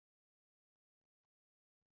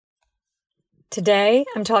Today,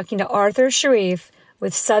 I'm talking to Arthur Sharif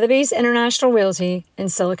with Sotheby's International Realty in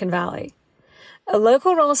Silicon Valley. A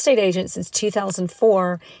local real estate agent since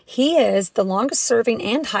 2004, he is the longest serving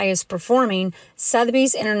and highest performing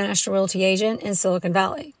Sotheby's International Realty agent in Silicon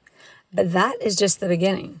Valley. But that is just the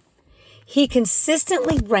beginning. He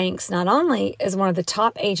consistently ranks not only as one of the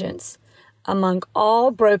top agents among all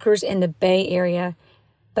brokers in the Bay Area,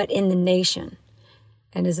 but in the nation.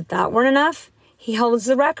 And as if that weren't enough, he holds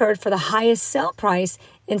the record for the highest sale price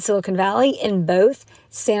in Silicon Valley in both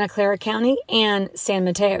Santa Clara County and San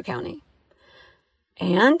Mateo County.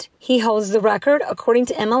 And he holds the record, according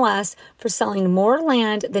to MLS, for selling more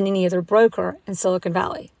land than any other broker in Silicon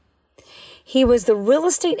Valley. He was the real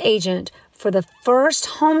estate agent for the first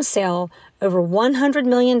home sale over $100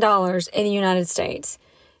 million in the United States.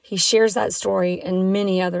 He shares that story and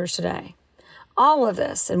many others today. All of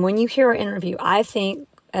this, and when you hear our interview, I think,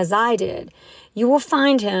 as I did, you will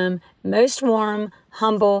find him most warm,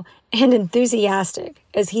 humble, and enthusiastic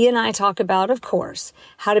as he and I talk about, of course,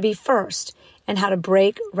 how to be first and how to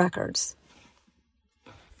break records.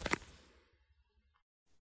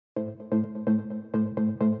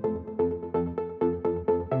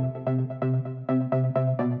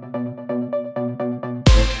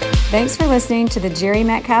 Thanks for listening to the Jerry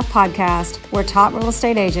Metcalf Podcast, where top real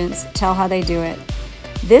estate agents tell how they do it.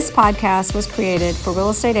 This podcast was created for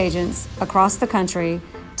real estate agents across the country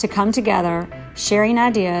to come together, sharing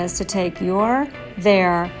ideas to take your,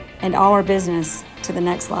 their, and our business to the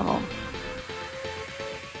next level.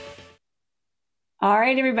 All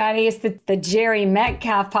right, everybody, it's the Jerry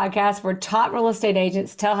Metcalf Podcast, where top real estate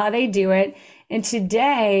agents tell how they do it. And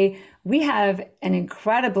today we have an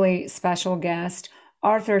incredibly special guest,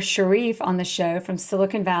 Arthur Sharif, on the show from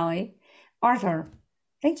Silicon Valley. Arthur,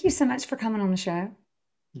 thank you so much for coming on the show.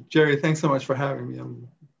 Jerry, thanks so much for having me. I'm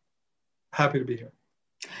happy to be here.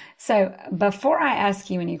 So before I ask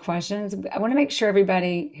you any questions, I want to make sure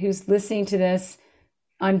everybody who's listening to this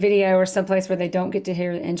on video or someplace where they don't get to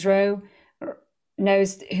hear the intro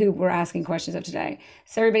knows who we're asking questions of today.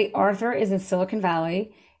 So everybody, Arthur is in Silicon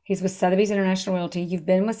Valley. He's with Sotheby's International Realty. You've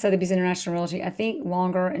been with Sotheby's International Realty, I think,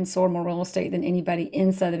 longer and sold more real estate than anybody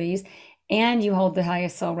in Sotheby's. And you hold the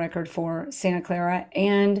highest sale record for Santa Clara,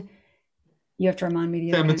 and you have to remind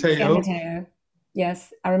me. San Mateo. San Mateo.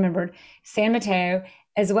 Yes, I remembered. San Mateo,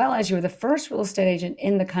 as well as you were the first real estate agent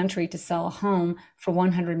in the country to sell a home for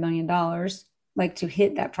 $100 million, like to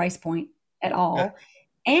hit that price point at all. Yeah.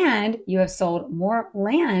 And you have sold more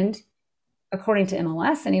land, according to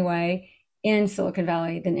MLS anyway, in Silicon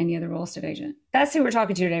Valley than any other real estate agent. That's who we're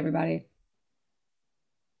talking to today, everybody.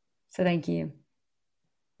 So thank you.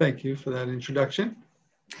 Thank you for that introduction.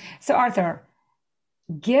 So Arthur,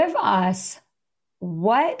 give us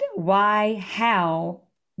what, why, how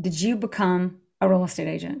did you become a real estate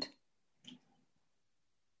agent?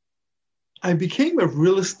 I became a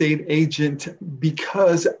real estate agent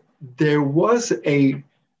because there was a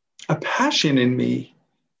passion in me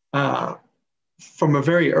from a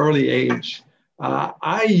very early age.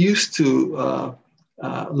 I used to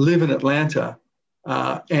live in Atlanta.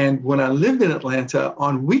 And when I lived in Atlanta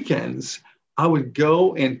on weekends, I would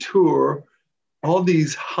go and tour all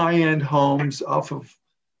these high-end homes off of,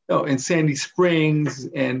 in Sandy Springs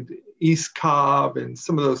and East Cobb and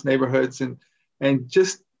some of those neighborhoods, and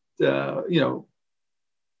just,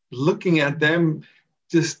 looking at them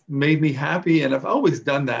just made me happy. And I've always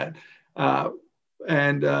done that.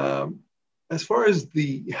 As far as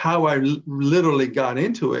how I literally got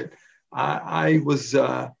into it, I was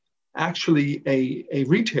actually a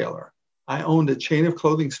retailer. I owned a chain of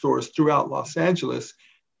clothing stores throughout Los Angeles,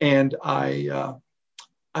 and I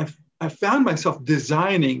found myself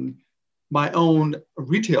designing my own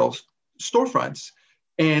retail storefronts,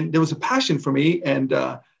 and there was a passion for me, and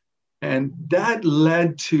that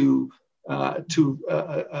led to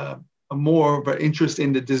a more of an interest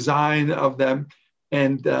in the design of them.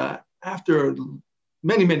 And after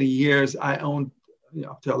many, many years, I owned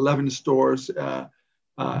up to 11 stores.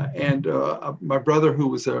 And my brother, who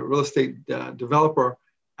was a real estate developer,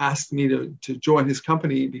 asked me to join his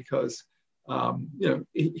company because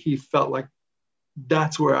he felt like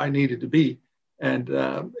that's where I needed to be.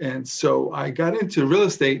 And so I got into real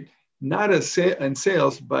estate, not in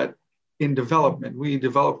sales, but in development. We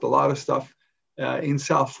developed a lot of stuff in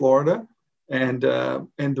South Florida, and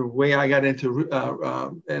the way I got into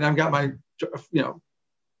and I've got my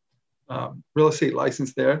real estate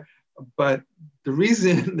license there. But the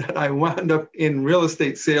reason that I wound up in real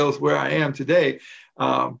estate sales where I am today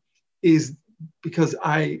is because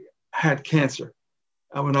I had cancer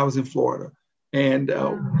when I was in Florida,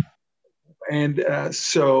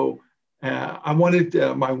 so I wanted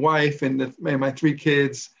my wife and my 3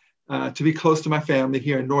 kids to be close to my family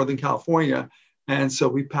here in Northern California. And so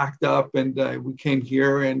we packed up and we came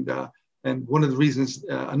here. And one of the reasons,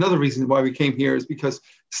 another reason why we came here is because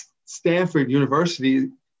Stanford University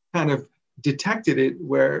kind of detected it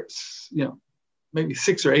where, maybe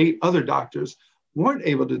 6 or 8 other doctors weren't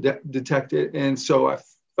able to detect it. And so I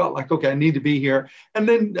felt like, okay, I need to be here. And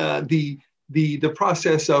then the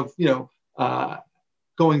process of,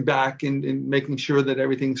 going back and making sure that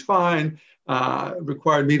everything's fine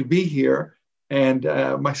required me to be here. And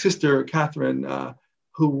my sister, Catherine,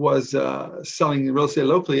 who was selling real estate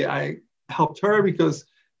locally, I helped her because,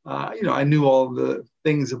 I knew all the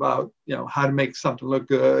things about, how to make something look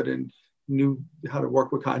good and knew how to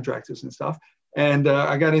work with contractors and stuff. And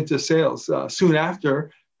I got into sales. Soon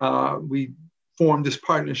after, we formed this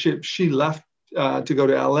partnership. She left to go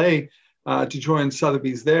to LA to join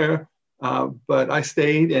Sotheby's there. But I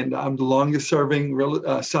stayed, and I'm the longest serving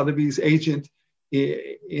Sotheby's agent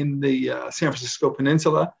in the San Francisco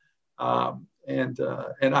Peninsula. And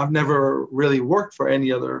I've never really worked for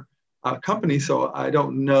any other company, so I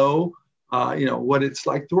don't know, what it's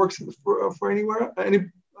like to work for any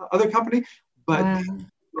other company. But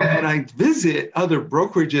Wow. when I visit other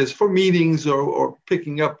brokerages for meetings or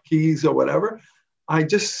picking up keys or whatever, I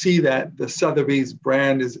just see that the Sotheby's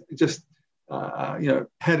brand is just,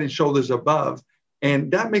 head and shoulders above.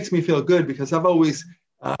 And that makes me feel good because I've always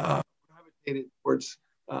gravitated towards,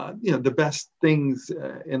 the best things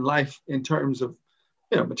in life in terms of,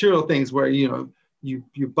 material things where, you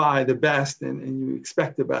buy the best and you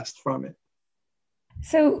expect the best from it.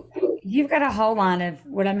 So you've got a whole line of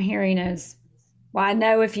what I'm hearing is, well, I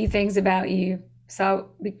know a few things about you. So,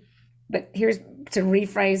 but here's to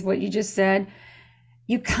rephrase what you just said.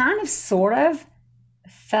 You kind of sort of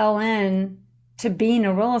fell in to being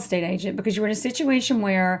a real estate agent because you were in a situation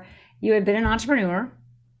where you had been an entrepreneur.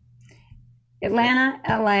 Atlanta,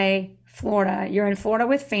 LA, Florida, you're in Florida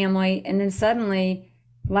with family, and then suddenly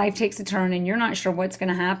life takes a turn and you're not sure what's going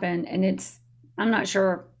to happen. And I'm not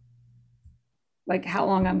sure like how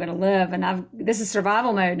long I'm going to live. And this is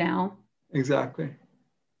survival mode now. Exactly.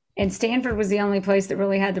 And Stanford was the only place that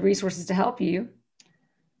really had the resources to help you.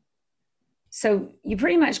 So you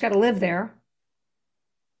pretty much got to live there.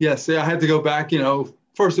 Yes, I had to go back,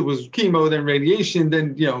 first it was chemo, then radiation,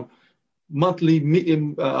 then, monthly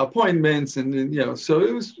appointments. And then, so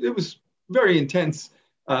it was very intense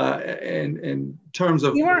in terms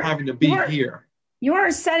of having to be here. You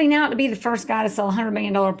weren't setting out to be the first guy to sell a $100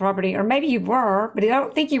 million property, or maybe you were, but I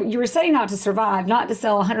don't think you were setting out to survive, not to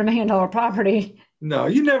sell a $100 million property. No,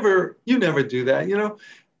 you never do that.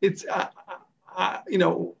 It's,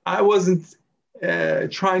 I wasn't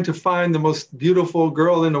trying to find the most beautiful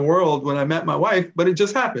girl in the world when I met my wife, but it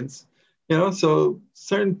just happens, so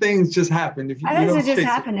certain things just happen. If you, I think it just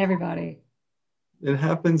happened to everybody. It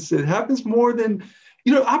happens more than,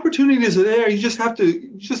 opportunities are there. You just have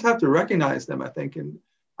to recognize them, I think. And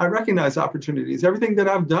I recognize opportunities. Everything that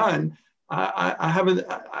I've done,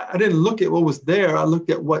 I didn't look at what was there. I looked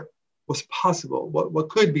at what was possible, what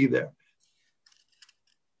could be there.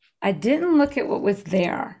 I didn't look at what was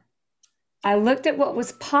there. I looked at what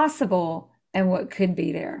was possible and what could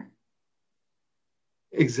be there.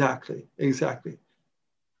 Exactly.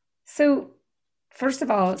 So first of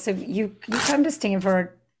all, so you come to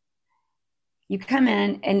Stanford, you come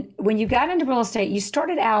in, and when you got into real estate, you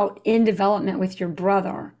started out in development with your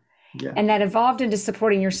brother. Yeah. And that evolved into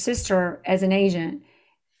supporting your sister as an agent.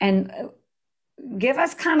 And give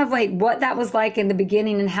us kind of like what that was like in the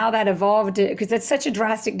beginning and how that evolved, because that's such a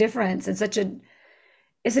drastic difference and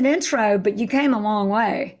it's an intro, but you came a long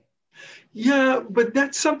way. Yeah, but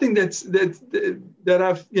that's something that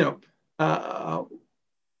I've,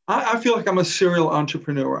 I feel like I'm a serial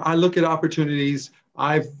entrepreneur. I look at opportunities.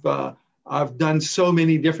 I've done so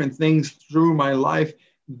many different things through my life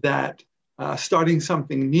that starting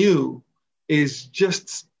something new is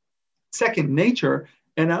just second nature.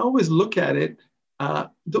 And I always look at it. I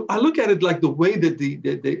look at it like the way that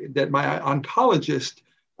that my oncologist,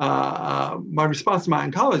 my response to my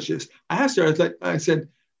oncologist, I asked her, I said,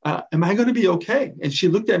 am I going to be okay? And she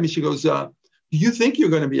looked at me, she goes, do you think you're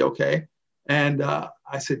going to be okay? And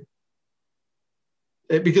I said,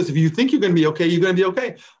 because if you think you're going to be okay, you're going to be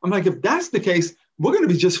okay. I'm like, if that's the case, we're going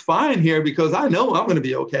to be just fine here because I know I'm going to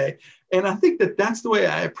be okay. And I think that that's the way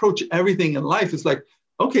I approach everything in life. It's like,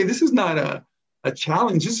 okay, this is not a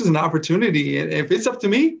challenge. This is an opportunity. And if it's up to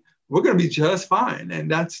me, we're going to be just fine.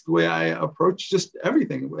 And that's the way I approach just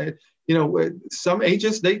everything. Some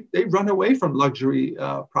agents, they run away from luxury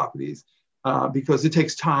properties because it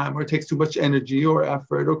takes time or it takes too much energy or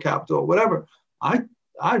effort or capital or whatever.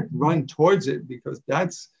 I'd run towards it, because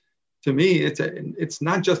that's, to me, it's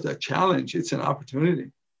not just a challenge, it's an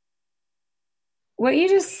opportunity. What you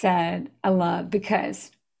just said, I love,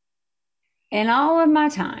 because in all of my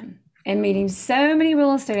time and meeting so many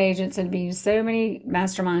real estate agents and meeting so many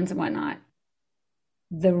masterminds and whatnot,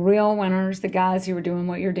 the real winners, the guys who are doing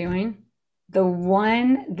what you're doing, the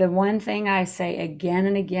one thing I say again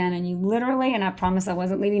and again, and you literally, and I promise I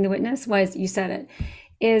wasn't leading the witness, was, you said it,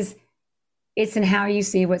 is it's in how you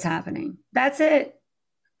see what's happening. That's it.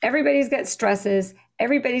 Everybody's got stresses.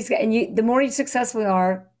 Everybody's got, and the more you successful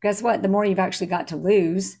are, guess what? The more you've actually got to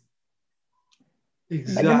lose.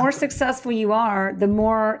 Exactly. But the more successful you are, the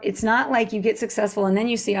more, it's not like you get successful and then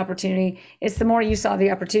you see opportunity. It's the more you saw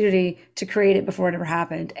the opportunity to create it before it ever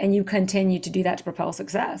happened. And you continue to do that to propel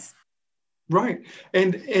success. Right.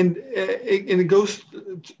 And it goes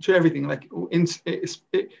to everything. Like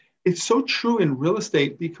it's so true in real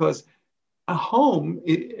estate, because a home,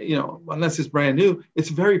 unless it's brand new, it's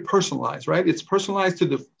very personalized, right? It's personalized to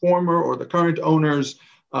the former or the current owner's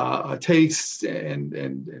tastes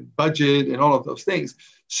and budget and all of those things.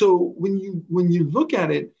 So when you look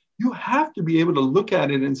at it, you have to be able to look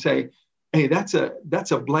at it and say, hey, that's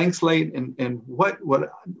a blank slate, and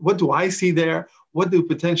what do I see there? What do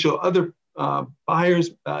potential other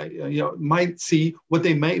buyers might see, what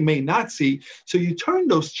they may not see? So you turn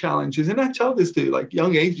those challenges, and I tell this to like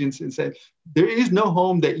young agents and say, there is no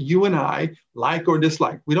home that you and I like or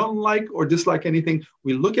dislike. We don't like or dislike anything.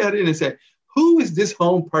 We look at it and say, who is this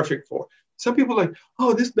home perfect for? Some people are like,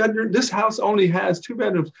 oh, this house only has 2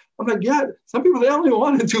 bedrooms. I'm like, yeah, some people, they only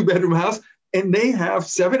want a 2-bedroom house, and they have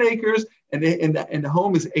 7 acres, and the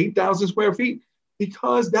home is 8,000 square feet,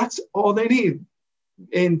 because that's all they need.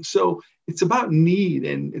 And so it's about need,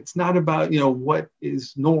 and it's not about, what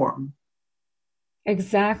is norm.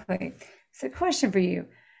 Exactly. So question for you.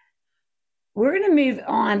 We're going to move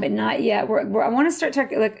on, but not yet. I want to start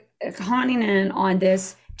talking, like, honing in on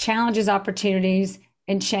this challenges, opportunities,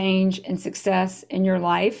 and change and success in your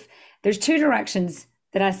life. There's 2 directions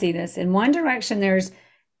that I see this. In one direction,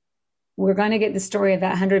 we're going to get the story of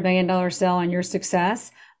that $100 million sale and your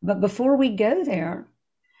success. But before we go there,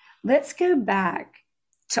 let's go back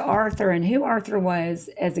to Arthur and who Arthur was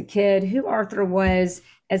as a kid, who Arthur was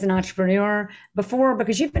as an entrepreneur before,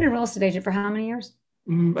 because you've been a real estate agent for how many years?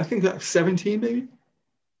 I think that's 17, maybe.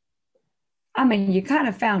 I mean, you kind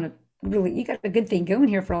of you got a good thing going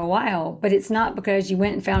here for a while, but it's not because you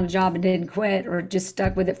went and found a job and didn't quit or just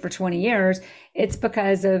stuck with it for 20 years. It's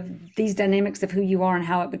because of these dynamics of who you are and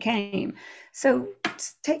how it became. So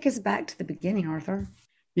take us back to the beginning, Arthur.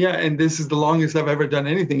 Yeah, and this is the longest I've ever done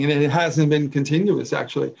anything, and it hasn't been continuous,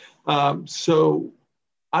 actually. So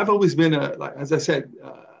I've always been, as I said,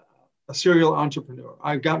 a serial entrepreneur.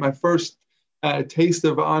 I got my first taste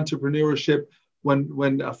of entrepreneurship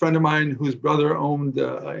when a friend of mine whose brother owned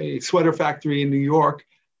a sweater factory in New York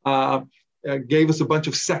gave us a bunch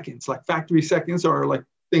of seconds, like factory seconds, or like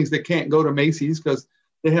things that can't go to Macy's because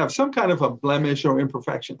they have some kind of a blemish or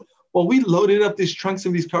imperfection. Well, we loaded up these trunks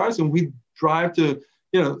of these cars, and we drive to,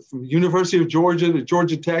 from University of Georgia to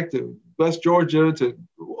Georgia Tech to West Georgia to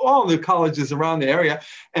all the colleges around the area.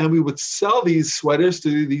 And we would sell these sweaters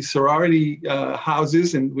to these sorority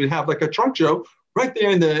houses, and we'd have like a trunk show right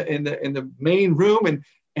there in the main room.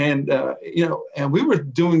 And we were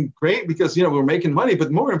doing great because, we were making money,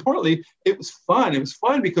 but more importantly, it was fun. It was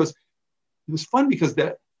fun because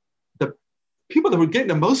the people that were getting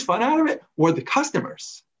the most fun out of it were the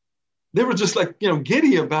customers. They were just like,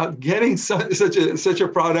 giddy about getting such a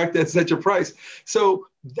product at such a price. So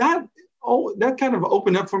that kind of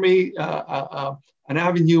opened up for me an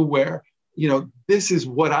avenue where, this is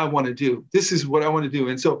what I want to do. This is what I want to do.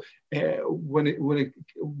 And so when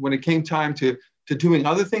it came time to doing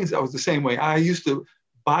other things, I was the same way. I used to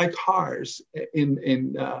buy cars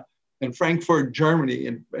in Frankfurt, Germany,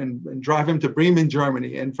 and drive them to Bremen,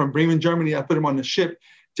 Germany. And from Bremen, Germany, I put them on the ship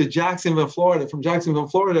to Jacksonville, Florida. From Jacksonville,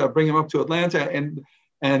 Florida, I bring them up to Atlanta and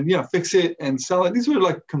fix it and sell it. These were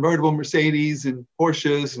like convertible Mercedes and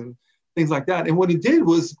Porsches and things like that. And what it did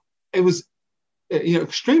was, it was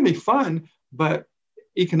extremely fun, but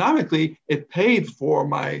economically, it paid for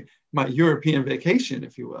my European vacation,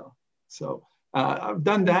 if you will. So I've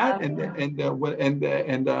done that,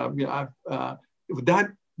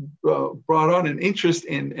 that brought on an interest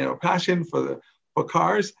and a passion for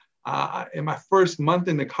cars. In my first month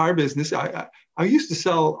in the car business, I used to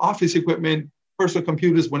sell office equipment, personal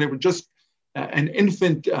computers when it was just an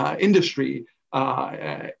infant industry,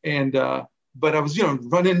 but I was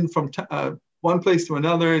running from one place to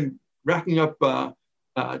another and racking up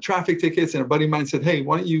traffic tickets. And a buddy of mine said, "Hey,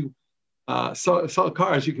 why don't you sell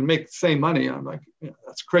cars, you can make the same money. I'm like,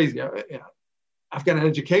 that's crazy. I've got an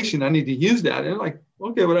education. I need to use that. And like,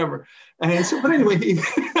 okay, whatever. And so, but anyway, he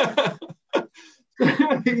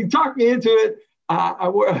talked me into it. I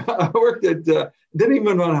worked at, didn't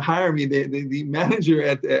even want to hire me. The manager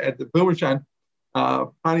at the Boomershine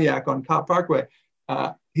Pontiac on Cobb Parkway,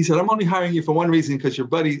 he said, I'm only hiring you for one reason, because your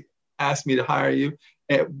buddy asked me to hire you.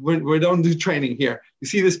 And we don't do training here. You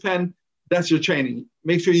see this pen? That's your training.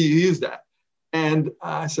 Make sure you use that. And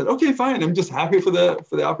I said, okay, fine. I'm just happy for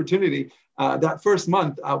the opportunity. That first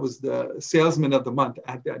month, I was the salesman of the month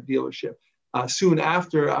at that dealership. Soon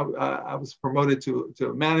after, I was promoted to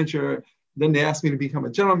a manager. Then they asked me to become a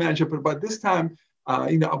general manager. But by this time,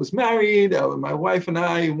 I was married. My wife and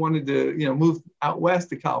I wanted to, move out west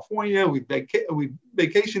to California. We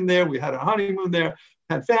vacationed there. We had a honeymoon there.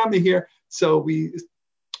 Had family here. So we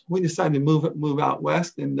decided to move out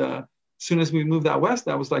west. And as soon as we moved out west,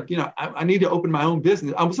 I was like, I need to open my own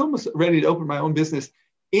business. I was almost ready to open my own business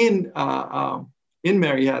in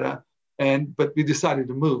Marietta, but we decided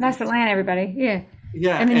to move. That's Atlanta, everybody. Yeah.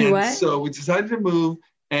 Yeah. And then you what? So we decided to move.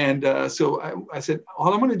 And so I said,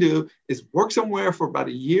 all I'm going to do is work somewhere for about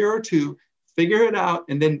a year or two, figure it out,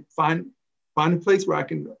 and then find a place where I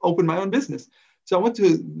can open my own business. So I went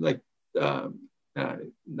to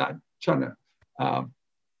not trying to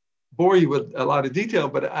bore you with a lot of detail,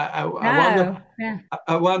 but I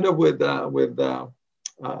wound up with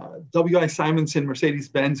W.I. Simonson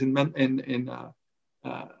Mercedes-Benz in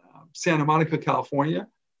Santa Monica, California.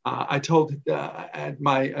 I told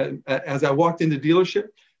as I walked into the dealership,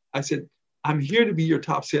 I said, I'm here to be your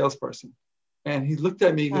top salesperson. And he looked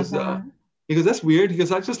at me, he goes, that's weird. He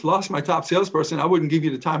goes, I just lost my top salesperson. I wouldn't give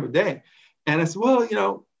you the time of day. And I said, well,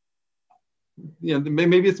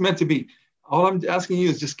 maybe it's meant to be. All I'm asking you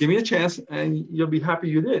is just give me a chance and you'll be happy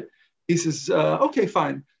you did. He says, okay,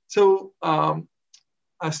 fine. So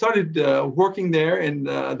I started working there, and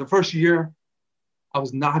the first year, I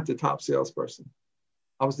was not the top salesperson.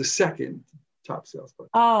 I was the second top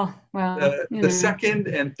salesperson. Oh, well. The second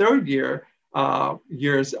and third years,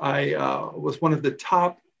 I was one of the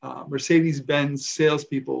top Mercedes-Benz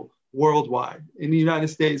salespeople worldwide, in the United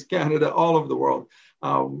States, Canada, all over the world.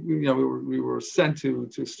 We were sent to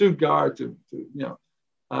Stuttgart to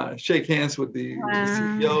shake hands with the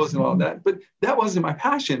CEOs and all that. But that wasn't my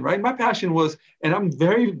passion, right? My passion was, and I'm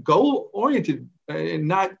very goal-oriented and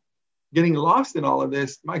not getting lost in all of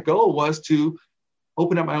this. My goal was to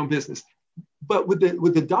open up my own business. But with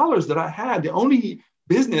the dollars that I had, the only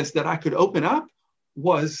business that I could open up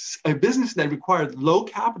was a business that required low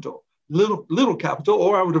capital, little capital,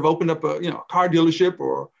 or I would have opened up a car dealership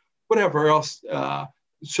or whatever else.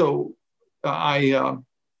 So I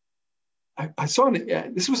saw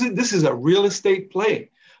this is a real estate play.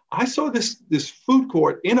 I saw this food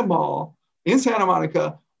court in a mall in Santa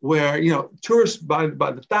Monica where tourists by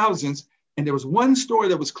the thousands, and there was one store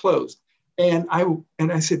that was closed. And I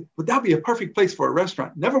said, would that be a perfect place for a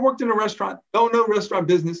restaurant? Never worked in a restaurant, don't know restaurant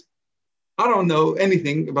business. I don't know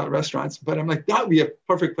anything about restaurants, but I'm like, that would be a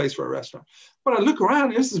perfect place for a restaurant. But I look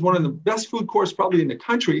around, this is one of the best food courts probably in the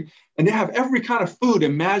country, and they have every kind of food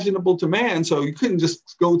imaginable to man. So you couldn't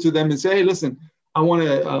just go to them and say, hey, listen, I want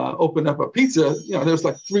to open up a pizza. There's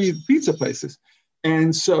like 3 pizza places.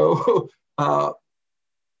 And so,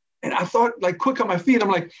 and I thought, like, quick on my feet, I'm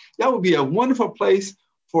like, that would be a wonderful place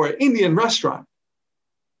for an Indian restaurant.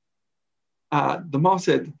 The mall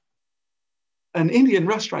said, an Indian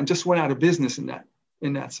restaurant just went out of business in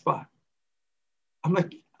that spot. I'm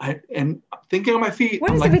like, and thinking on my feet.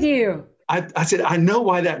 What is it with you? I said, I know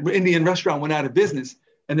why that Indian restaurant went out of business.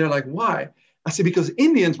 And they're like, why? I said, because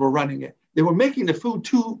Indians were running it. They were making the food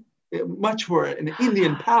too much for an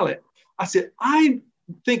Indian palate. I said, I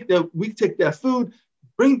think that we take that food,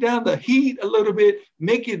 bring down the heat a little bit,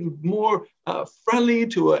 make it more friendly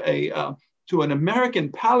to an American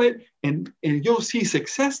palate, and you'll see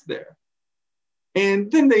success there.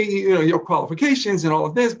 And then they, your qualifications and all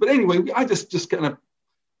of this. But anyway, I just kind of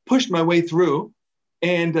pushed my way through,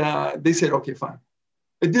 and they said, okay, fine.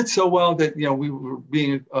 It did so well that, we were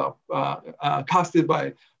being accosted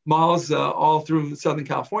by malls all through Southern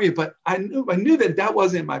California. But I knew that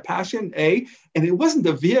wasn't my passion, and it wasn't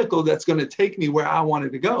the vehicle that's going to take me where I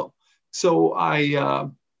wanted to go.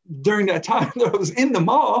 So during that time that I was in the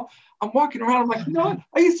mall, I'm walking around, I'm like,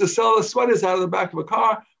 I used to sell the sweaters out of the back of a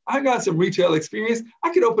car. I got some retail experience.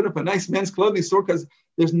 I could open up a nice men's clothing store because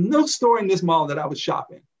there's no store in this mall that I was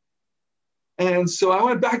shopping. And so I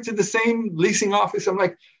went back to the same leasing office. I'm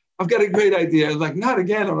like, I've got a great idea. Like, not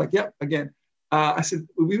again. I'm like, yep, again. I said,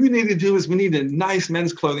 what we need to do is we need a nice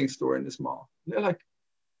men's clothing store in this mall. And they're like,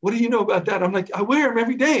 what do you know about that? I'm like, I wear them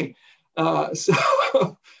every day.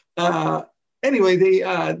 So anyway,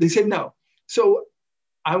 they said no. So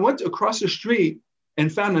I went across the street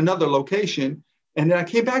and found another location. And then I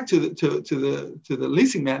came back to the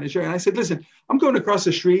leasing manager and I said, listen, I'm going across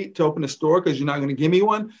the street to open a store because you're not going to give me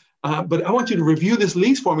one. But I want you to review this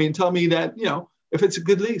lease for me and tell me that, if it's a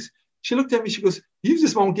good lease. She looked at me, she goes, you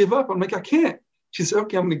just won't give up. I'm like, I can't. She said,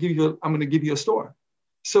 okay, I'm going to give you a store.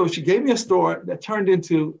 So she gave me a store that turned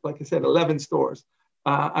into, like I said, 11 stores.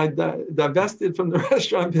 I divested from the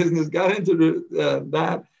restaurant business, got into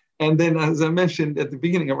that. And then, as I mentioned at the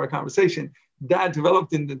beginning of our conversation, that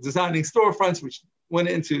developed into designing storefronts, which went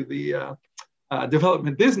into the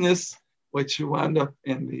development business, which wound up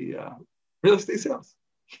in the real estate sales.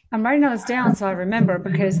 I'm writing all this down so I remember,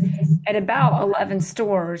 because at about 11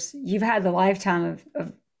 stores, you've had the lifetime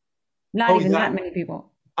of not even that many people.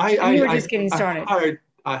 You were just getting started.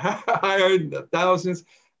 I hired thousands,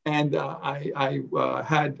 and I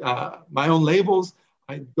had my own labels.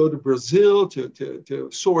 I'd go to Brazil to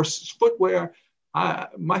source footwear.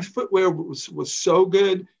 My footwear was so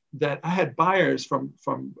good that I had buyers from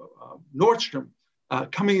Nordstrom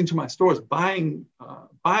coming into my stores buying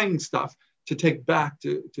stuff to take back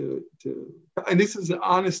to and this is the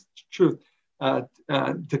honest truth,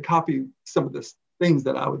 to copy some of the things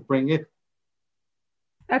that I would bring in.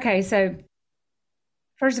 Okay, so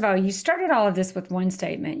first of all, you started all of this with one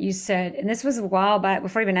statement. You said, and this was a while back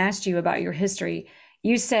before I even asked you about your history,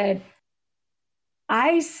 you said,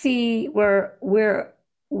 I see where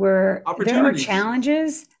there are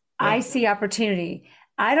challenges. Yeah. I see opportunity.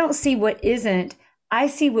 I don't see what isn't. I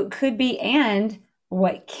see what could be and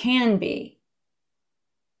what can be.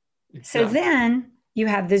 Exactly. So then you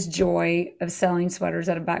have this joy of selling sweaters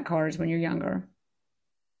out of back cars when you're younger.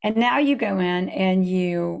 And now you go in and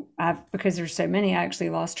because there's so many, I actually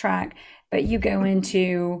lost track, but you go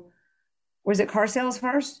into, was it car sales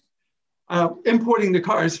first? Importing the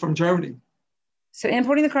cars from Germany. So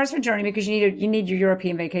importing the cars from Germany because you need your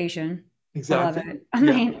European vacation. Exactly. I love it. I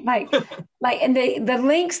mean, and the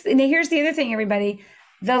links, and here's the other thing, everybody,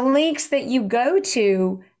 the links that you go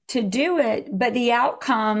to do it, but the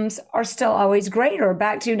outcomes are still always greater.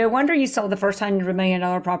 Back to, no wonder you sold the first $100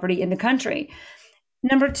 million property in the country.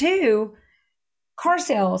 Number two, car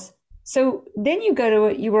sales. So then you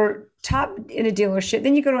were top in a dealership,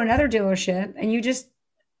 then you go to another dealership and you just,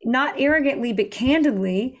 not arrogantly, but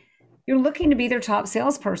candidly, you're looking to be their top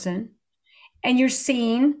salesperson and you're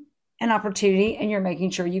seeing an opportunity and you're making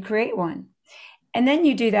sure you create one. And then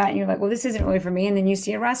you do that and you're like, well, this isn't really for me. And then you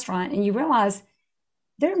see a restaurant and you realize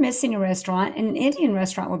they're missing a restaurant, and an Indian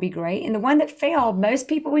restaurant would be great. And the one that failed, most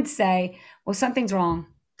people would say, well, something's wrong.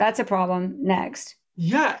 That's a problem. Next.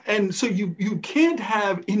 Yeah. And so you can't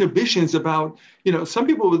have inhibitions about, some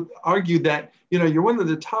people would argue that, you're one of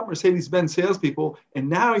the top Mercedes-Benz salespeople, and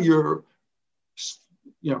now you're,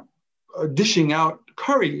 dishing out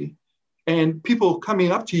curry, and people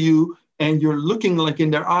coming up to you and you're looking like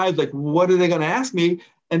in their eyes, like, what are they going to ask me?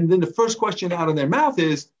 And then the first question out of their mouth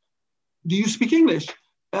is, do you speak English?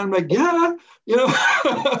 And I'm like, yeah,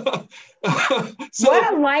 So,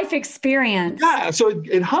 what a life experience. Yeah. So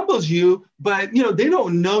it humbles you, but they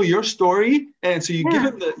don't know your story. And so you give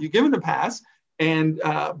them the pass, and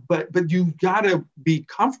but you gotta be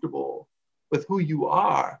comfortable with who you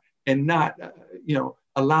are and not,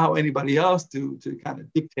 allow anybody else to kind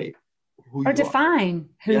of dictate who or define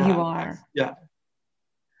who you are. Yeah.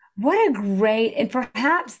 What a great, and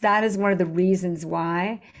perhaps that is one of the reasons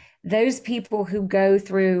why those people who go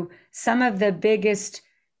through some of the biggest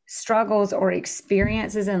struggles or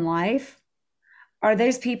experiences in life are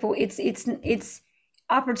those people. It's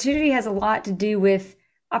opportunity has a lot to do with,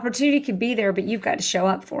 opportunity could be there, but you've got to show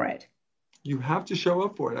up for it. You have to show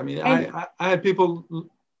up for it. I mean, I had people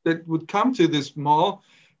that would come to this mall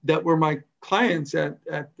that were my clients at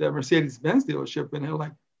the Mercedes-Benz dealership, and they're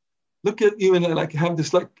like, look at you, and they like have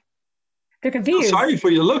this like, they're confused. Sorry for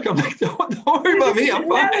your look. I'm like, don't worry about me. I'm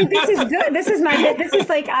fine. No, this is good. This is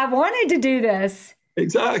like, I wanted to do this.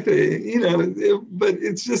 Exactly. But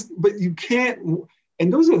it's just, but you can't,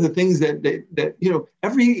 and those are the things that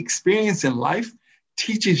every experience in life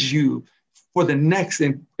teaches you for the next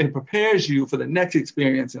and prepares you for the next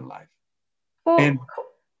experience in life. Well, I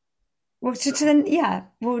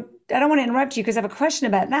don't want to interrupt you because I have a question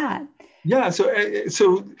about that. Yeah.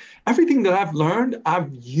 So everything that I've learned,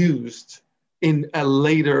 I've used in a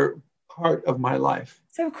later part of my life.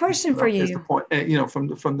 So a question for you. The point,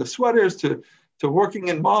 from the sweaters to working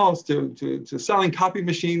in malls to selling copy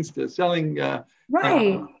machines to selling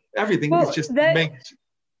everything. Well, it's just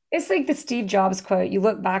it's like the Steve Jobs quote, you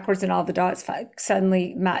look backwards and all the dots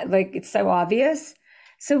suddenly, like, it's so obvious.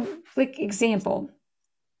 So, like, example,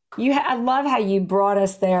 I love how you brought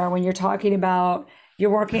us there when you're talking about you're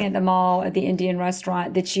working at the mall at the Indian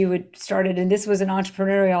restaurant that you had started, and this was an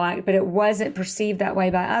entrepreneurial act, but it wasn't perceived that way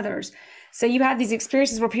by others. So you have these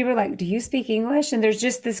experiences where people are like, "Do you speak English?" And there's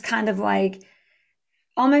just this kind of like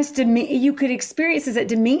almost you could experience as it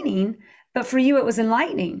demeaning, but for you it was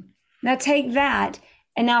enlightening. Now take that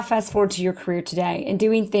and now fast forward to your career today and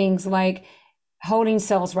doing things like holding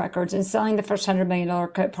sales records and selling the first $100 million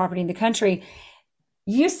property in the country.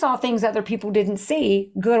 You saw things other people didn't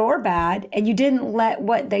see, good or bad, and you didn't let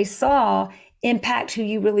what they saw impact who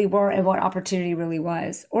you really were and what opportunity really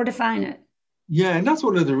was, or define it. Yeah, and that's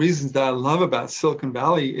one of the reasons that I love about Silicon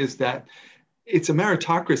Valley is that it's a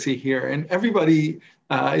meritocracy here, and everybody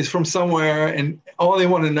is from somewhere, and all they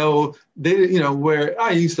want to know, where I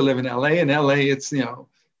used to live in LA, and LA, it's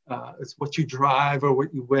it's what you drive or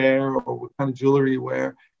what you wear or what kind of jewelry you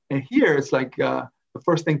wear, and here it's like the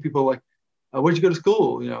first thing people are like. Where'd you go to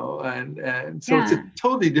school? And so It's a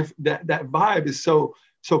totally different. That vibe is so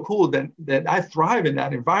cool that I thrive in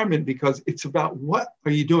that environment because it's about what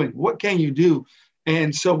are you doing? What can you do?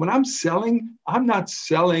 And so when I'm selling, I'm not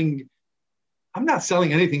selling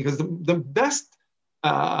anything because the best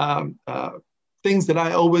things that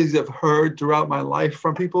I always have heard throughout my life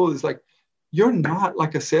from people is like, you're not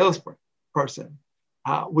like a salesperson,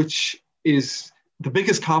 which is the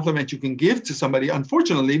biggest compliment you can give to somebody,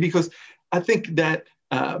 unfortunately, because I think that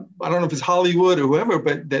I don't know if it's Hollywood or whoever,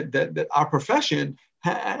 but that our profession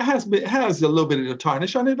has a little bit of a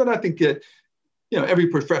tarnish on it. But I think that every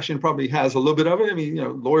profession probably has a little bit of it. I mean,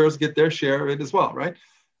 lawyers get their share of it as well, right?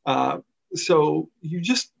 So you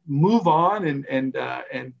just move on and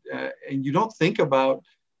you don't think about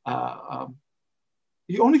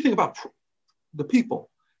you only think about the people.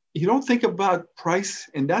 You don't think about price,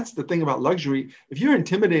 and that's the thing about luxury. If you're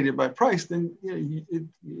intimidated by price, then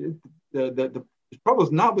the trouble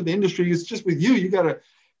is not with the industry; it's just with you. You got to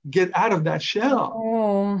get out of that shell.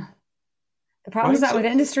 Oh, the problem is not with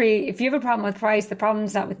industry. If you have a problem with price, the problem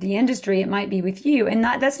is not with the industry. It might be with you, and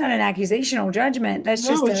that's not an accusational judgment. It's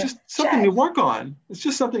just something to work on. It's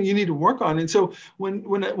just something you need to work on. And so when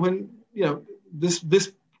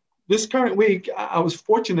this current week, I was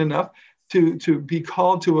fortunate enough to be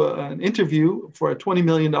called to an interview for a $20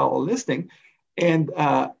 million listing. And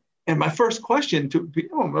my first question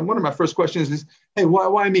one of my first questions is, hey,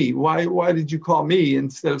 why me? Why did you call me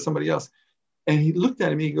instead of somebody else? And he looked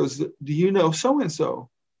at me, he goes, do you know so-and-so?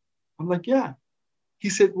 I'm like, yeah. He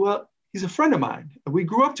said, well, he's a friend of mine. We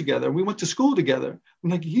grew up together. We went to school together. I'm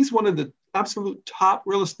like, he's one of the absolute top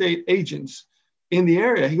real estate agents in the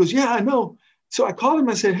area. He goes, yeah, I know. So I called him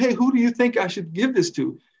and said, hey, who do you think I should give this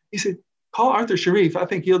to? He said, call Arthur Sharif. I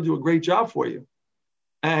think he'll do a great job for you.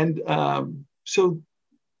 And so,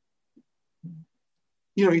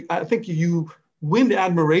 I think you win the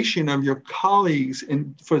admiration of your colleagues,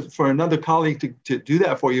 and for another colleague to do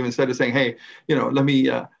that for you instead of saying, hey, let me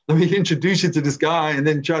introduce you to this guy and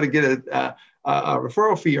then try to get a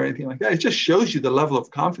referral fee or anything like that. It just shows you the level of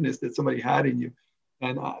confidence that somebody had in you.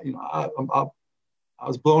 And I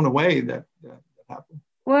was blown away that happened.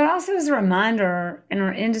 Well, it also is a reminder in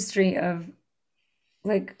our industry of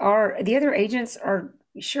like the other agents are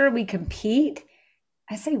sure we compete.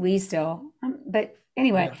 I say we still, but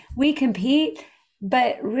anyway, we compete,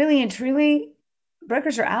 but really and truly,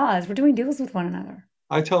 brokers are allies. We're doing deals with one another.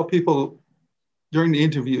 I tell people during the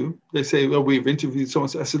interview, they say, well, we've interviewed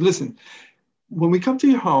so-and-so. I said, listen, when we come to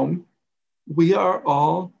your home, we are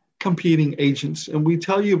all competing agents and we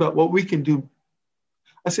tell you about what we can do.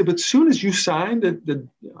 I said, but as soon as you sign the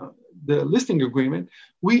listing agreement,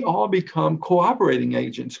 we all become cooperating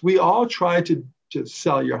agents. We all try to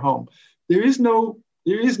sell your home. There is no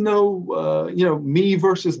me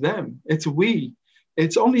versus them. It's we.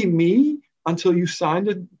 It's only me until you sign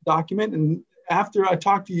the document. And after I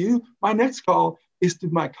talk to you, my next call is to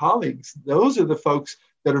my colleagues. Those are the folks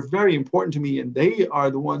that are very important to me. And they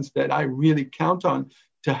are the ones that I really count on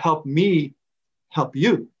to help me help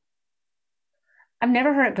you. I've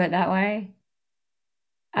never heard it put that way.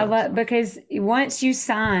 Because once you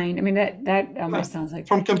sign, I mean, that almost sounds like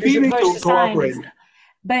from competing to cooperating.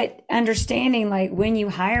 But understanding, like when you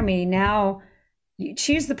hire me, now you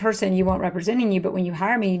choose the person you want representing you. But when you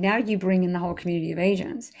hire me, now you bring in the whole community of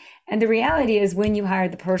agents. And the reality is, when you hire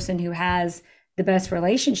the person who has the best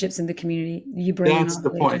relationships in the community, you bring in all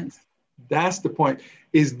the agents. That's the point.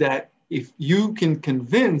 Is that if you can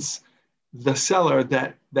convince the seller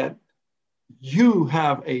that you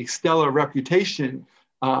have a stellar reputation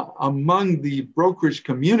among the brokerage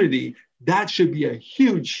community, that should be a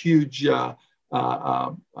huge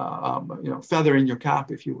feather in your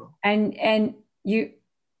cap, if you will. And you,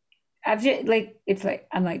 I've just it's like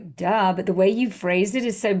I'm like, duh, but the way you phrased it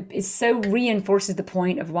is so reinforces the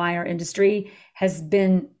point of why our industry has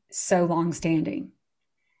been so long standing.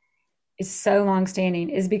 It's so long standing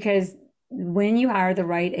is because when you hire the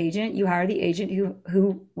right agent, you hire the agent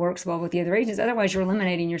who works well with the other agents. Otherwise, you're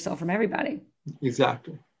eliminating yourself from everybody.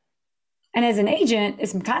 Exactly. And as an agent,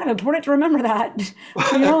 it's kind of important to remember that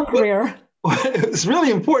for your own career. It's really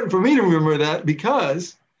important for me to remember that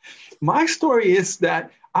because my story is that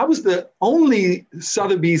I was the only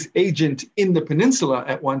Sotheby's agent in the peninsula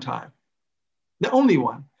at one time, the only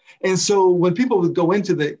one. And so when people would go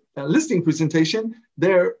into the listing presentation,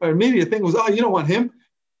 their immediate thing was, oh, you don't want him.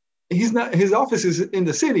 He's not, his office is in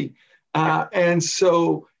the city. And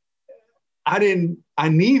so I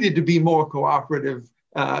needed to be more cooperative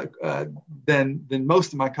than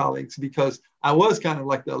most of my colleagues because I was kind of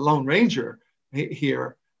like the Lone Ranger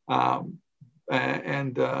here. But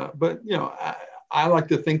you know, I like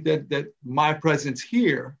to think that my presence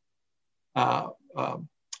here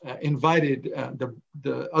invited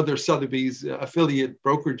the other Sotheby's affiliate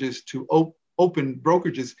brokerages to open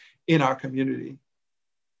brokerages in our community.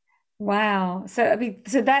 Wow. So I mean,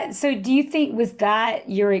 so do you think was that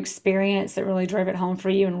your experience that really drove it home for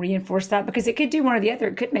you and reinforced that? Because it could do one or the other.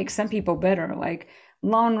 It could make some people bitter, like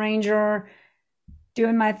Lone Ranger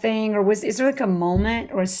doing my thing, or is there like a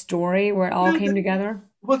moment or a story where it all came together?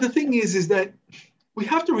 Well, the thing is that we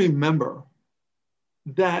have to remember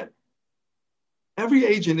that every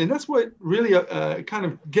agent, and that's what really kind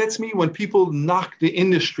of gets me when people knock the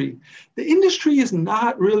industry. The industry is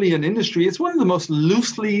not really an industry. It's one of the most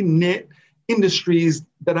loosely knit industries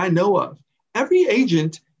that I know of. Every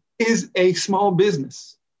agent is a small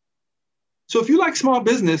business. So if you like small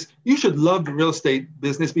business, you should love the real estate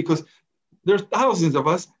business because there's thousands of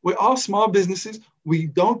us. We're all small businesses. We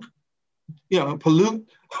don't, pollute.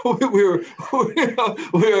 we're we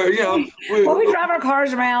drive our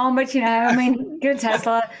cars around, but I mean, get a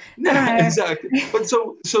Tesla. Exactly. But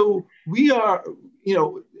so we are,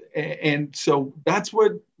 and so that's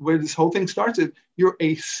where this whole thing starts. You're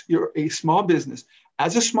a small business.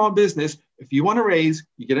 As a small business, if you want to raise,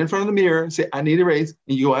 you get in front of the mirror and say, I need a raise,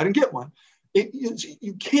 and you go out and get one.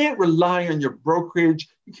 You can't rely on your brokerage.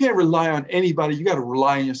 You can't rely on anybody. You got to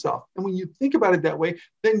rely on yourself. And when you think about it that way,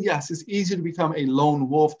 then yes, it's easy to become a lone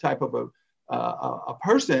wolf type of a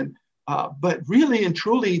person. But really and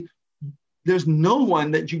truly, there's no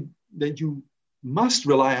one that you must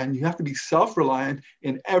rely on. You have to be self-reliant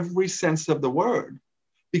in every sense of the word.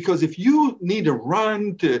 Because if you need to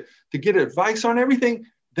run to get advice on everything,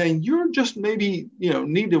 then you're just maybe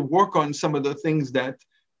need to work on some of the things that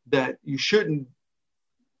you shouldn't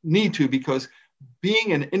need to, because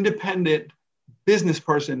being an independent business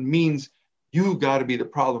person means you got to be the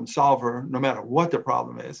problem solver no matter what the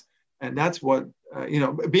problem is. And that's what,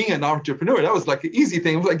 being an entrepreneur, that was like the easy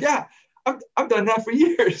thing. I was like, yeah, I've done that for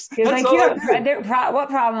years. That's what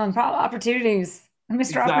problem? Opportunities. Mr.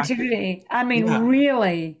 Exactly. Opportunity. I mean,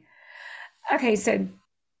 really. Okay, so I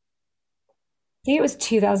think it was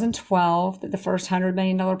 2012 that the first $100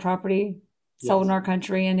 million property sold in our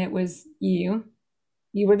country, and it was you.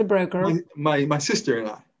 You were the broker. My sister and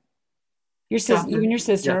I. Your sister, you and your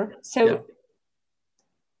sister. Yeah. So,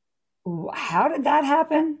 how did that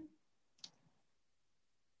happen?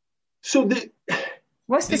 So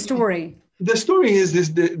what's the story? The story is this: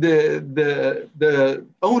 the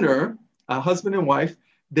owner, husband and wife,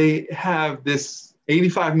 they have this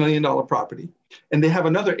 $85 million property, and they have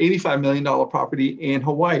another $85 million property in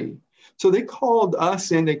Hawaii. So they called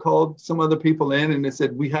us and they called some other people in and they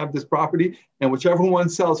said, we have this property and whichever one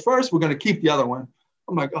sells first, we're going to keep the other one.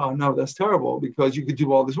 I'm like, oh no, that's terrible because you could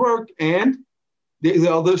do all this work and the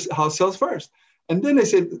other house sells first. And then they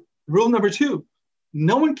said, rule number 2,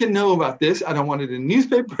 no one can know about this. I don't want it in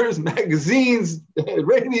newspapers, magazines,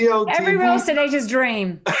 radio, every TV. Real estate agent's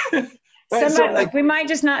dream. Right? So we might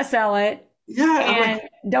just not sell it. Yeah. And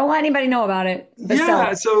don't let anybody know about it.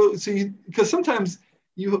 Yeah. So because sometimes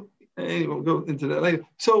anyway, we'll go into that later.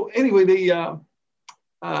 So anyway, they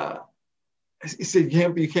he said,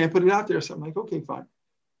 you can't put it out there. So I'm like, okay, fine.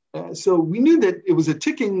 So we knew that it was a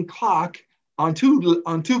ticking clock on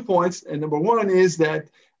two points. And number one is that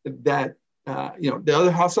the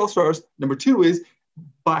other house sells first. Number 2 is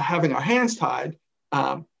by having our hands tied,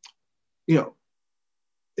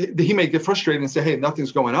 he may get frustrated and say, hey,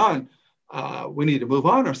 nothing's going on. We need to move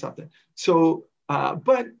on or something. So,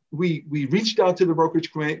 but we reached out to the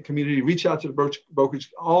brokerage community, reached out to the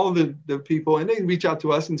brokerage, all the people, and they reach out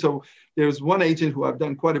to us. And so there's one agent who I've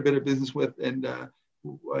done quite a bit of business with. And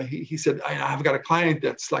he said, I've got a client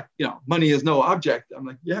that's like, money is no object. I'm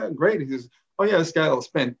like, yeah, great. He says, oh yeah, this guy will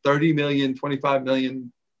spend 30 million, 25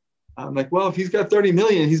 million, I'm like, well, if he's got 30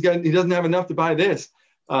 million, he doesn't have enough to buy this.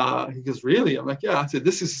 He goes, really? I'm like, yeah. I said,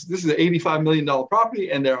 this is an $85 million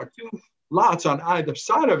property, and there are 2 lots on either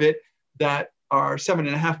side of it that are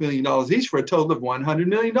 $7.5 million each for a total of $100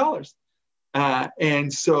 million.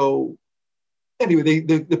 And so anyway,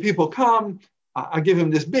 the people come. I give them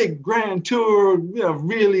this big grand tour,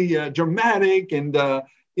 really dramatic, and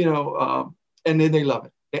and then they love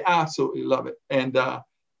it. They absolutely love it. And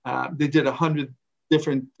they did 100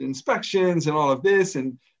 different inspections and all of this.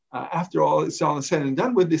 And after all it's all said and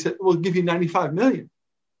done with, they said, we'll give you 95 million.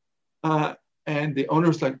 And the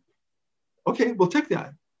owner's like, okay, we'll take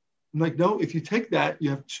that. I'm like, no, if you take that,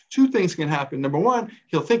 you have 2 things can happen. Number 1,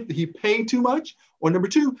 he'll think that he paid too much. Or number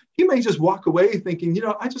 2, he may just walk away thinking,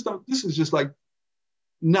 I just don't, this is just like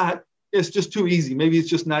it's just too easy. Maybe it's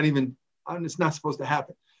just not even, it's not supposed to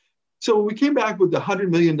happen. So we came back with the $100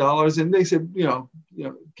 million, and they said,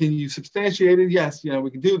 can you substantiate it? Yes, we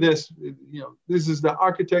can do this. This is the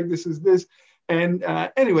architect, this is this. And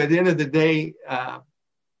anyway, at the end of the day,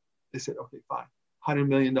 they said, okay, fine, $100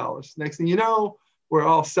 million. Next thing you know, we're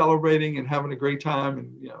all celebrating and having a great time,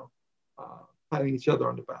 and patting each other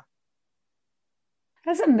on the back.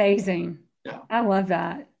 That's amazing. Yeah, I love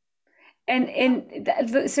that. And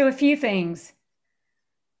so a few things.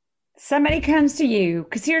 Somebody comes to you,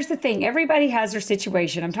 because here's the thing, everybody has their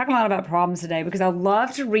situation. I'm talking a lot about problems today because I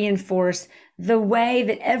love to reinforce the way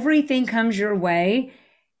that everything comes your way.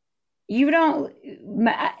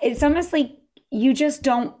 It's almost like you just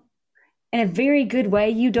don't, in a very good way,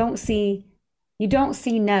 you don't see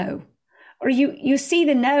no. Or you see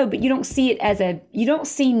the no, but you don't see it you don't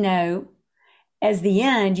see no as the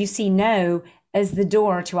end, you see no as the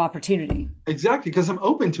door to opportunity. Exactly, because I'm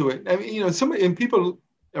open to it. I mean, people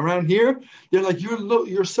around here, they're like,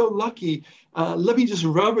 you're so lucky. Let me just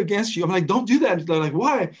rub against you. I'm like, don't do that. They're like,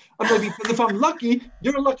 why? I'm like, because if I'm lucky,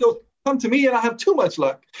 your luck will come to me, and I have too much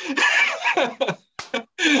luck. Oh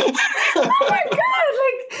my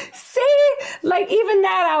God, see, even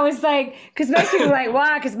that, I was like, because most people are like,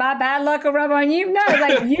 why? Because my bad luck will rub on you? No,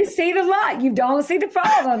 you see the luck, you don't see the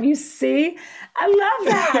problem. You see, I love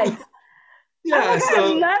that. Yeah, oh my God,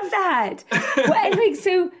 I love that. Well,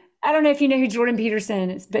 so I don't know if you know who Jordan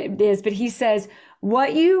Peterson is, but he says,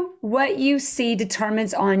 what you see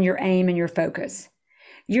determines on your aim and your focus.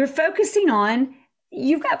 You're focusing on,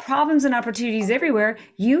 you've got problems and opportunities everywhere.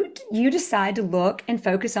 You decide to look and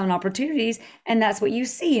focus on opportunities, and that's what you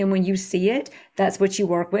see. And when you see it, that's what you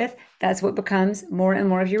work with. That's what becomes more and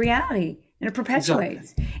more of your reality, and it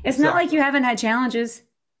perpetuates. Exactly. It's not like you haven't had challenges.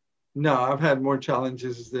 No, I've had more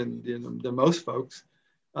challenges than most folks.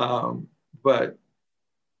 But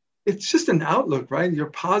it's just an outlook, right? Your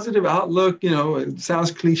positive outlook, it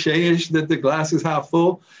sounds cliche-ish that the glass is half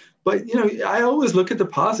full, but, I always look at the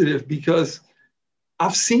positive because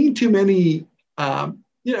I've seen too many,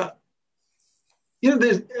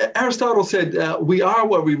 Aristotle said, we are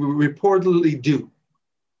what we reportedly do.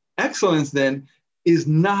 Excellence then is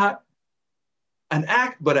not an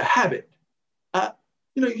act, but a habit.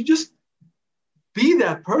 You just be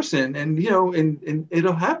that person, and, and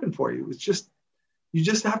it'll happen for you. It's just, you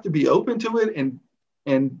just have to be open to it.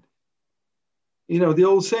 And the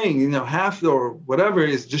old saying, half or whatever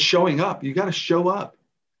is just showing up. You got to show up.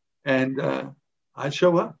 And I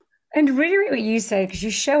show up. And reiterate what you say, because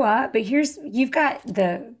you show up, but you've got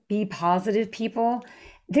the be positive people.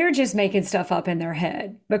 They're just making stuff up in their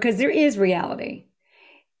head, because there is reality.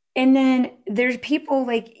 And then there's people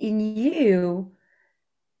like in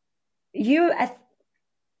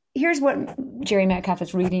here's what Jerry Metcalf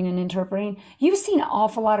is reading and interpreting. You've seen an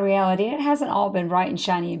awful lot of reality. It hasn't all been bright and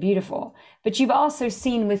shiny and beautiful, but you've also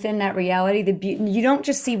seen within that reality, the beauty. You don't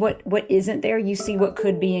just see what isn't there. You see what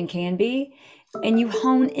could be and can be, and you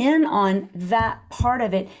hone in on that part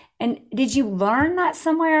of it. And did you learn that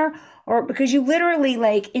somewhere? Or because you literally,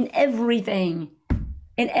 in everything,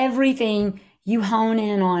 you hone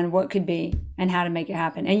in on what could be and how to make it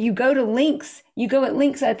happen. And you go at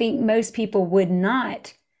lengths I think most people would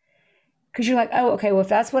not. Because you're like, oh, okay, well, if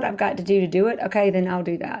that's what I've got to do it, okay, then I'll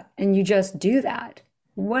do that. And you just do that.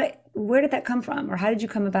 Where did that come from? Or how did you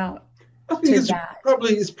come about? I think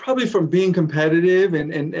it's probably from being competitive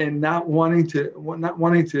and not wanting to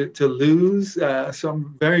lose. So I'm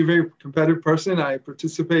a very, very competitive person. I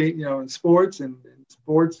participate, in sports, and in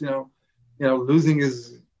sports, losing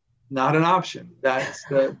is not an option. That's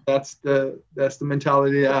the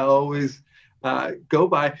mentality I always go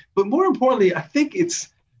by. But more importantly, I think it's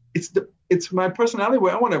my personality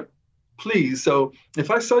where I want to please. So if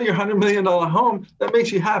I sell your $100 million home, that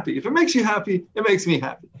makes you happy. If it makes you happy, it makes me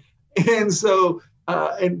happy. And so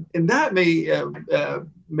And that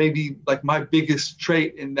may be like my biggest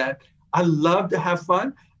trait, in that I love to have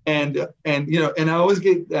fun, and I always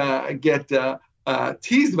get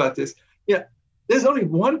teased about this. Yeah, there's only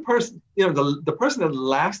one person, the person that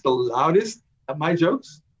laughs the loudest at my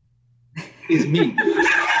jokes is me.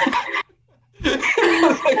 and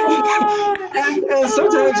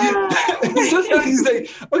sometimes you say,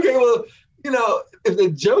 okay, well, if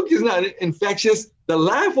the joke is not infectious, the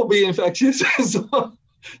laugh will be infectious.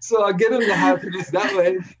 so I get them to happiness that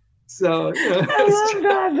way. So I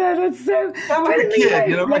love that. That's so. I'm like a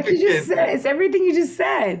kid, like you just said, it's everything you just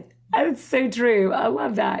said. That's so true. I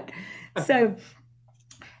love that. So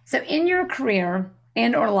in your career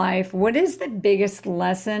and or life, what is the biggest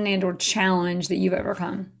lesson and or challenge that you've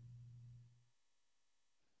overcome?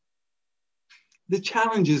 The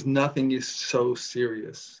challenge is nothing is so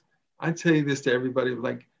serious. I tell you this to everybody,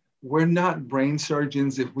 like, we're not brain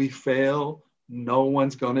surgeons. If we fail, no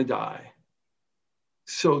one's going to die.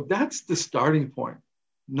 So that's the starting point.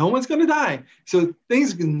 No one's going to die. So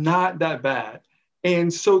things are not that bad.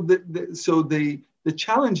 And so the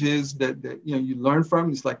challenge is that you learn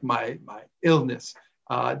from is like my illness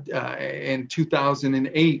in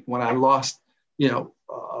 2008, when I lost a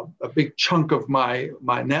big chunk of my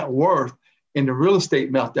net worth in the real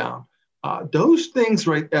estate meltdown. Those things,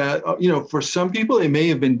 right? For some people it may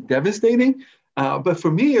have been devastating, but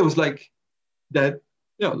for me it was like that.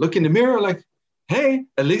 Look in the mirror, like, hey,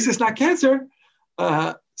 at least it's not cancer.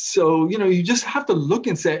 So you just have to look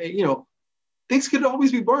and say, things could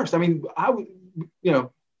always be worse. I mean, I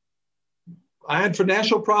had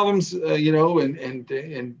financial problems, and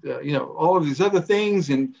all of these other things,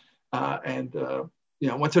 and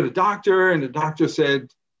went to the doctor, and the doctor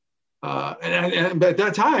said, and at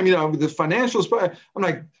that time, the financials, I'm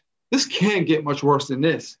like, this can't get much worse than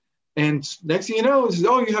this. And next thing you know, it's,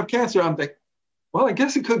 oh, you have cancer. I'm like, well, I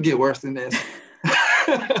guess it could get worse than this.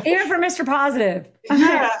 Even for Mr. Positive.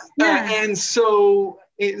 Yeah. And so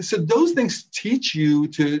those things teach you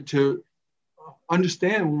to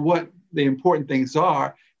understand what the important things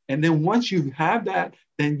are. And then once you have that,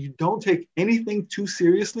 then you don't take anything too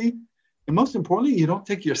seriously. And most importantly, you don't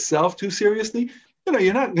take yourself too seriously.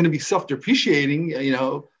 You're not going to be self-depreciating,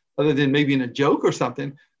 other than maybe in a joke or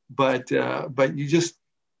something, but you just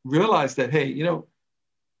realize that, hey,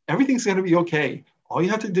 everything's going to be okay. All you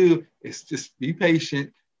have to do is just be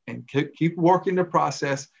patient and keep working the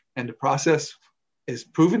process. And the process has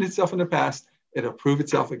proven itself in the past. It'll prove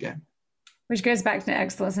itself again. Which goes back to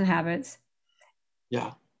excellence in habits.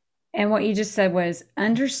 Yeah. And what you just said was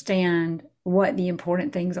understand what the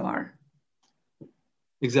important things are.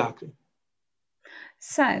 Exactly.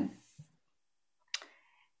 So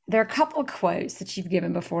there are a couple of quotes that you've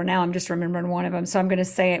given before. Now I'm just remembering one of them. So I'm going to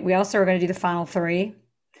say it. We also are going to do the final three.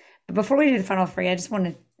 But before we do the final three, I just want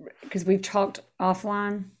to, because we've talked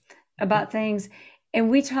offline about things, and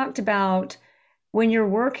we talked about when you're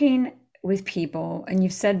working with people, and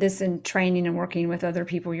you've said this in training and working with other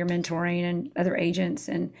people, you're mentoring and other agents,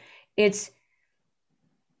 and it's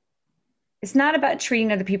not about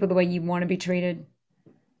treating other people the way you want to be treated.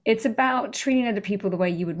 It's about treating other people the way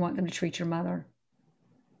you would want them to treat your mother.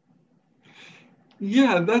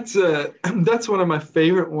 Yeah, that's one of my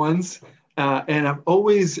favorite ones. And I've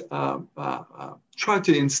always tried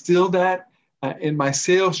to instill that in my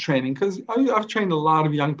sales training, because I've trained a lot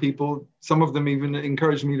of young people. Some of them even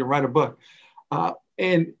encouraged me to write a book.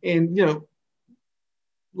 And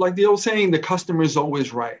like the old saying, the customer is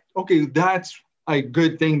always right. Okay, that's a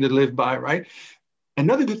good thing to live by, right?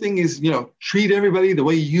 Another good thing is, treat everybody the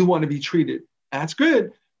way you want to be treated. That's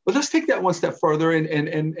good. But let's take that one step further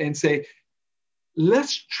and say,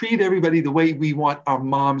 let's treat everybody the way we want our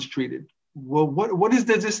moms treated. Well, what is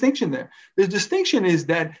the distinction there? The distinction is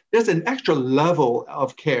that there's an extra level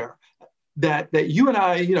of care that you and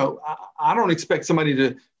I don't expect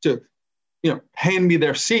somebody to hand me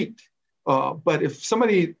their seat. But if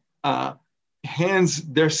somebody hands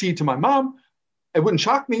their seat to my mom, it wouldn't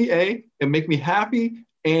shock me. It'd make me happy.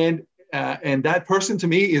 And that person to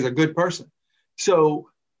me is a good person. So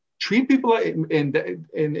treat people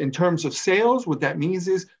in terms of sales. What that means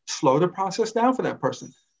is slow the process down for that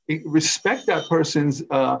person. Respect that person's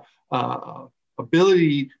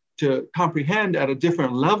ability to comprehend at a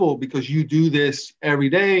different level, because you do this every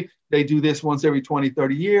day. They do this once every 20,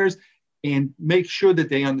 30 years, and make sure that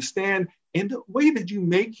they understand. And the way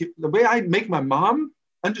I make my mom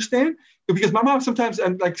understand, because my mom sometimes,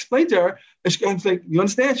 I'm like, explain to her, and I'm like, you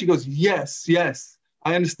understand? She goes, yes,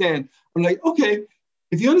 I understand. I'm like, okay,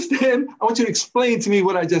 if you understand, I want you to explain to me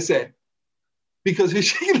what I just said. Because if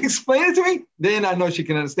she can explain it to me, then I know she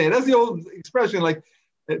can understand. That's the old expression, like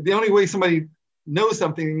the only way somebody know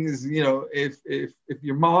something is, if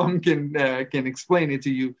your mom can explain it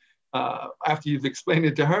to you after you've explained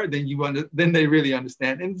it to her, then they really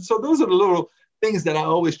understand. And so those are the little things that I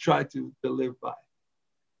always try to live by.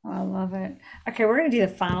 I love it. Okay, we're going to do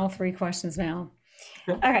the final 3 questions now.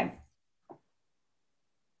 Okay.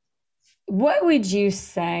 What would you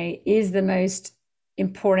say is the most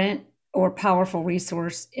important or powerful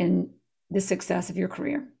resource in the success of your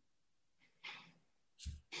career?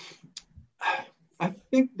 I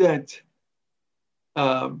think that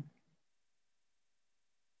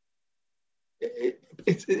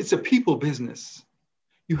it's a people business.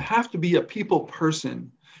 You have to be a people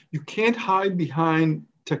person. You can't hide behind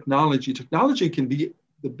technology. Technology can be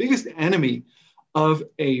the biggest enemy of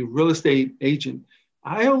a real estate agent.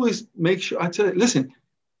 I always make sure I tell you, listen,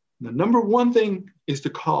 the number one thing is to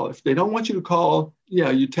call. If they don't want you to call,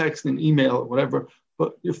 you text and email or whatever,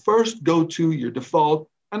 but your first go-to, your default.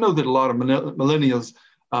 I know that a lot of millennials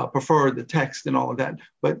prefer the text and all of that,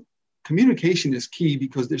 but communication is key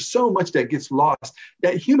because there's so much that gets lost.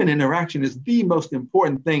 That human interaction is the most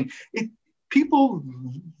important thing. People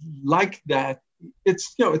like that.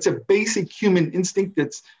 It's a basic human instinct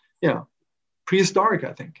that's prehistoric,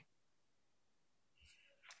 I think.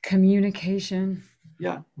 Communication.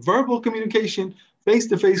 Yeah, verbal communication,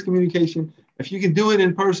 face-to-face communication. If you can do it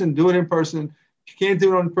in person, do it in person. If you can't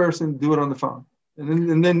do it in person, do it on the phone.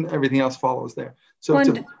 And then everything else follows there. So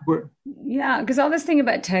because all this thing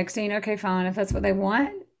about texting, okay, fine, if that's what they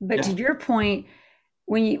want. But to your point,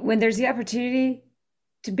 when there's the opportunity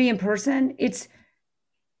to be in person, it's,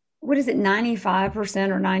 what is it, 95%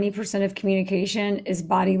 or 90% of communication is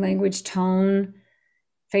body language, tone,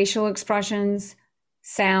 facial expressions,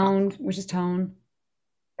 sound, which is tone.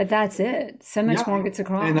 But that's it. So much more gets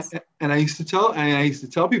across. And I used to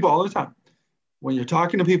tell people all the time, when you're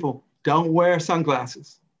talking to people, don't wear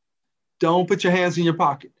sunglasses. Don't put your hands in your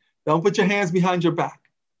pocket. Don't put your hands behind your back.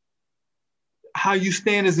 How you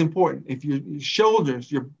stand is important. If your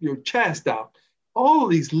shoulders, your chest out, all of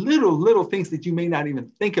these little things that you may not even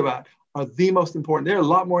think about are the most important. They're a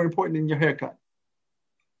lot more important than your haircut.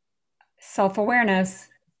 Self-awareness.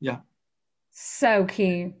 Yeah. So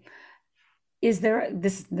key. This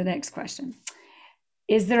is the next question.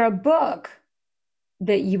 Is there a book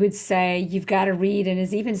that you would say you've got to read and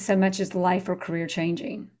is even so much as life or career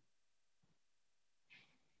changing?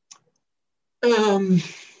 I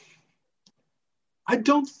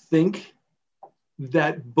don't think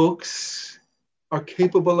that books are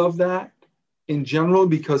capable of that in general,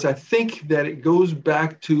 because I think that it goes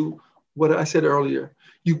back to what I said earlier.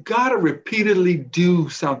 You got to repeatedly do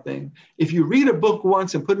something. If you read a book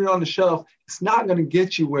once and put it on the shelf, it's not going to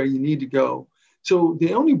get you where you need to go. So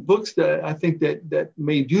the only books that I think that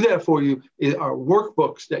may do that for you are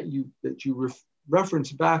workbooks that you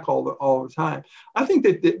reference back all the time. I think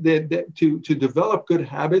that to develop good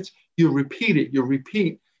habits, you repeat it. You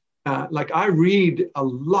repeat. Like I read a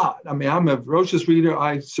lot. I mean, I'm a voracious reader.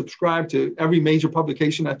 I subscribe to every major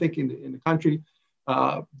publication, I think, in the country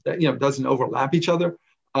that doesn't overlap each other.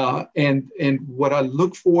 And what I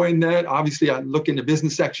look for in that, obviously, I look in the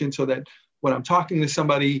business section so that when I'm talking to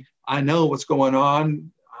somebody, I know what's going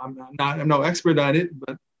on. I'm no expert on it,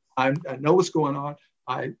 but I know what's going on.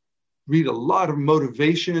 I read a lot of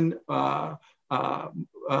motivation,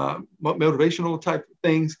 motivational type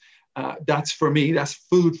things. That's for me. That's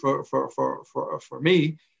food for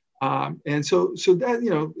me. And so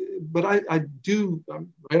that, but I do,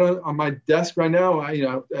 right on my desk right now,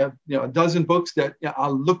 I a dozen books that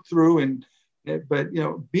I'll look through but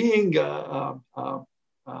being a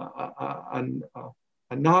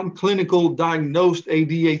non-clinical diagnosed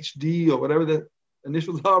ADHD or whatever the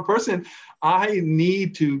initials are person, I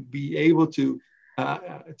need to be able to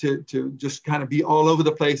just kind of be all over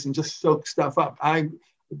the place and just soak stuff up.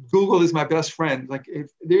 Google is my best friend. Like, if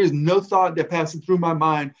there is no thought that passes through my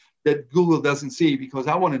mind that Google doesn't see, because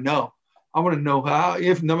I want to know. I want to know how,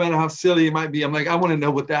 if no matter how silly it might be, I'm like, I want to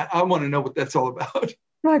know what that's all about.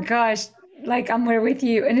 My gosh, like I'm there with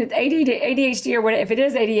you. And it's ADHD or whatever. If it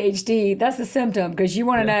is ADHD, that's the symptom, because you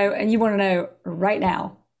want to know, and you want to know right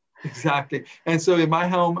now. Exactly. And so in my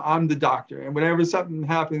home, I'm the doctor. And whenever something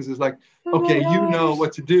happens, it's like, okay, you know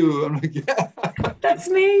what to do. I'm like, yeah. That's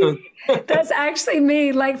me. That's actually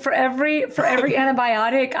me. Like for every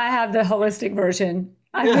antibiotic, I have the holistic version.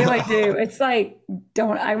 I really do. It's like,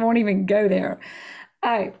 I won't even go there.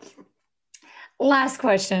 All right. Last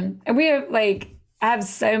question. And I have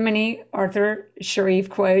so many Arthur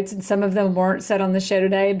Sharif quotes, and some of them weren't said on the show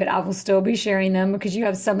today, but I will still be sharing them because you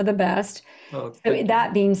have some of the best. So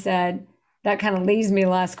that being said, that kind of leaves me the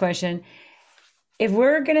last question. If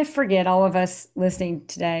we're going to forget, all of us listening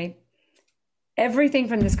today, everything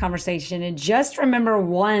from this conversation and just remember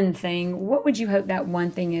one thing, what would you hope that one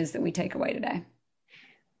thing is that we take away today?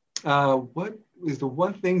 What is the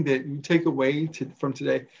one thing that you take away from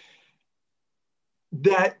today?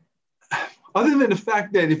 That other than the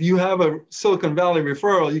fact that if you have a Silicon Valley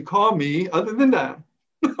referral, you call me, other than that.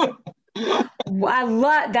 I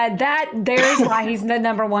love that. There's why he's the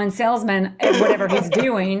number one salesman at whatever he's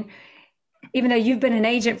doing, even though you've been an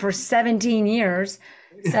agent for 17 years.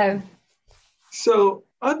 So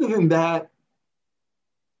other than that,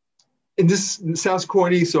 and this sounds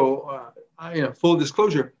corny, so full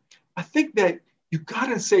disclosure, I think that you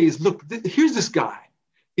gotta say is, look, here's this guy.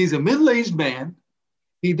 He's a middle-aged man.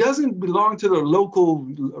 He doesn't belong to the local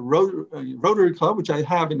Rotary Club, which I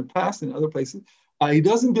have in the past in other places. He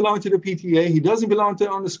doesn't belong to the PTA. He doesn't belong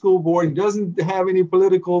on the school board. He doesn't have any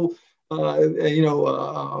political,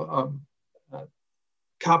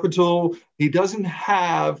 capital. He doesn't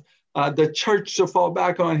have the church to fall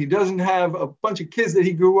back on. He doesn't have a bunch of kids that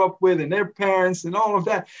he grew up with and their parents and all of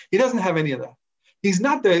that. He doesn't have any of that. He's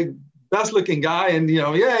not the best looking guy. And, he's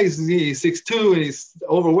 6'2" and he's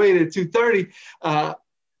overweight at 230.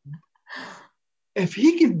 If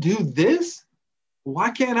he can do this,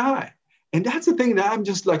 why can't I? And that's the thing that I'm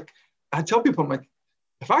just like, I tell people, I'm like,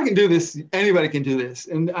 if I can do this, anybody can do this.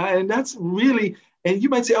 And that's really, and you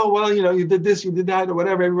might say, oh, well, you did this, you did that, or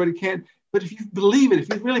whatever, everybody can. But if you believe it, if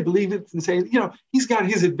you really believe it and say, he's got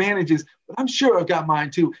his advantages, but I'm sure I've got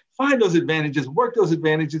mine too. Find those advantages, work those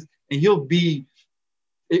advantages, and you'll be,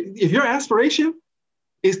 if your aspiration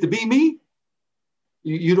is to be me,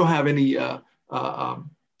 you don't have any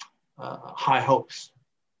high hopes,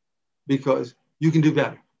 because you can do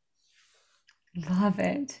better. Love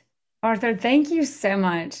it. Arthur, thank you so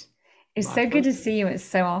much. It's so good to see you. It's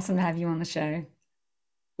so awesome to have you on the show.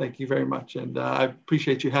 Thank you very much. And I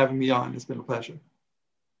appreciate you having me on. It's been a pleasure.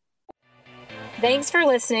 Thanks for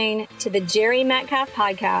listening to the Jerry Metcalf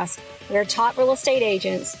Podcast, where top real estate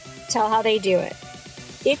agents tell how they do it.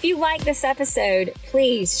 If you like this episode,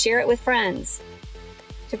 please share it with friends.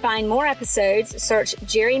 To find more episodes, search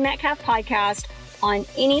Jerry Metcalf Podcast on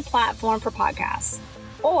any platform for podcasts,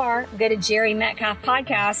 or go to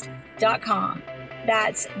jerrymetcalfpodcast.com.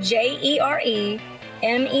 That's JEREMETCALF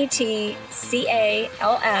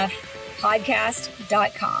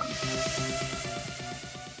podcast.com.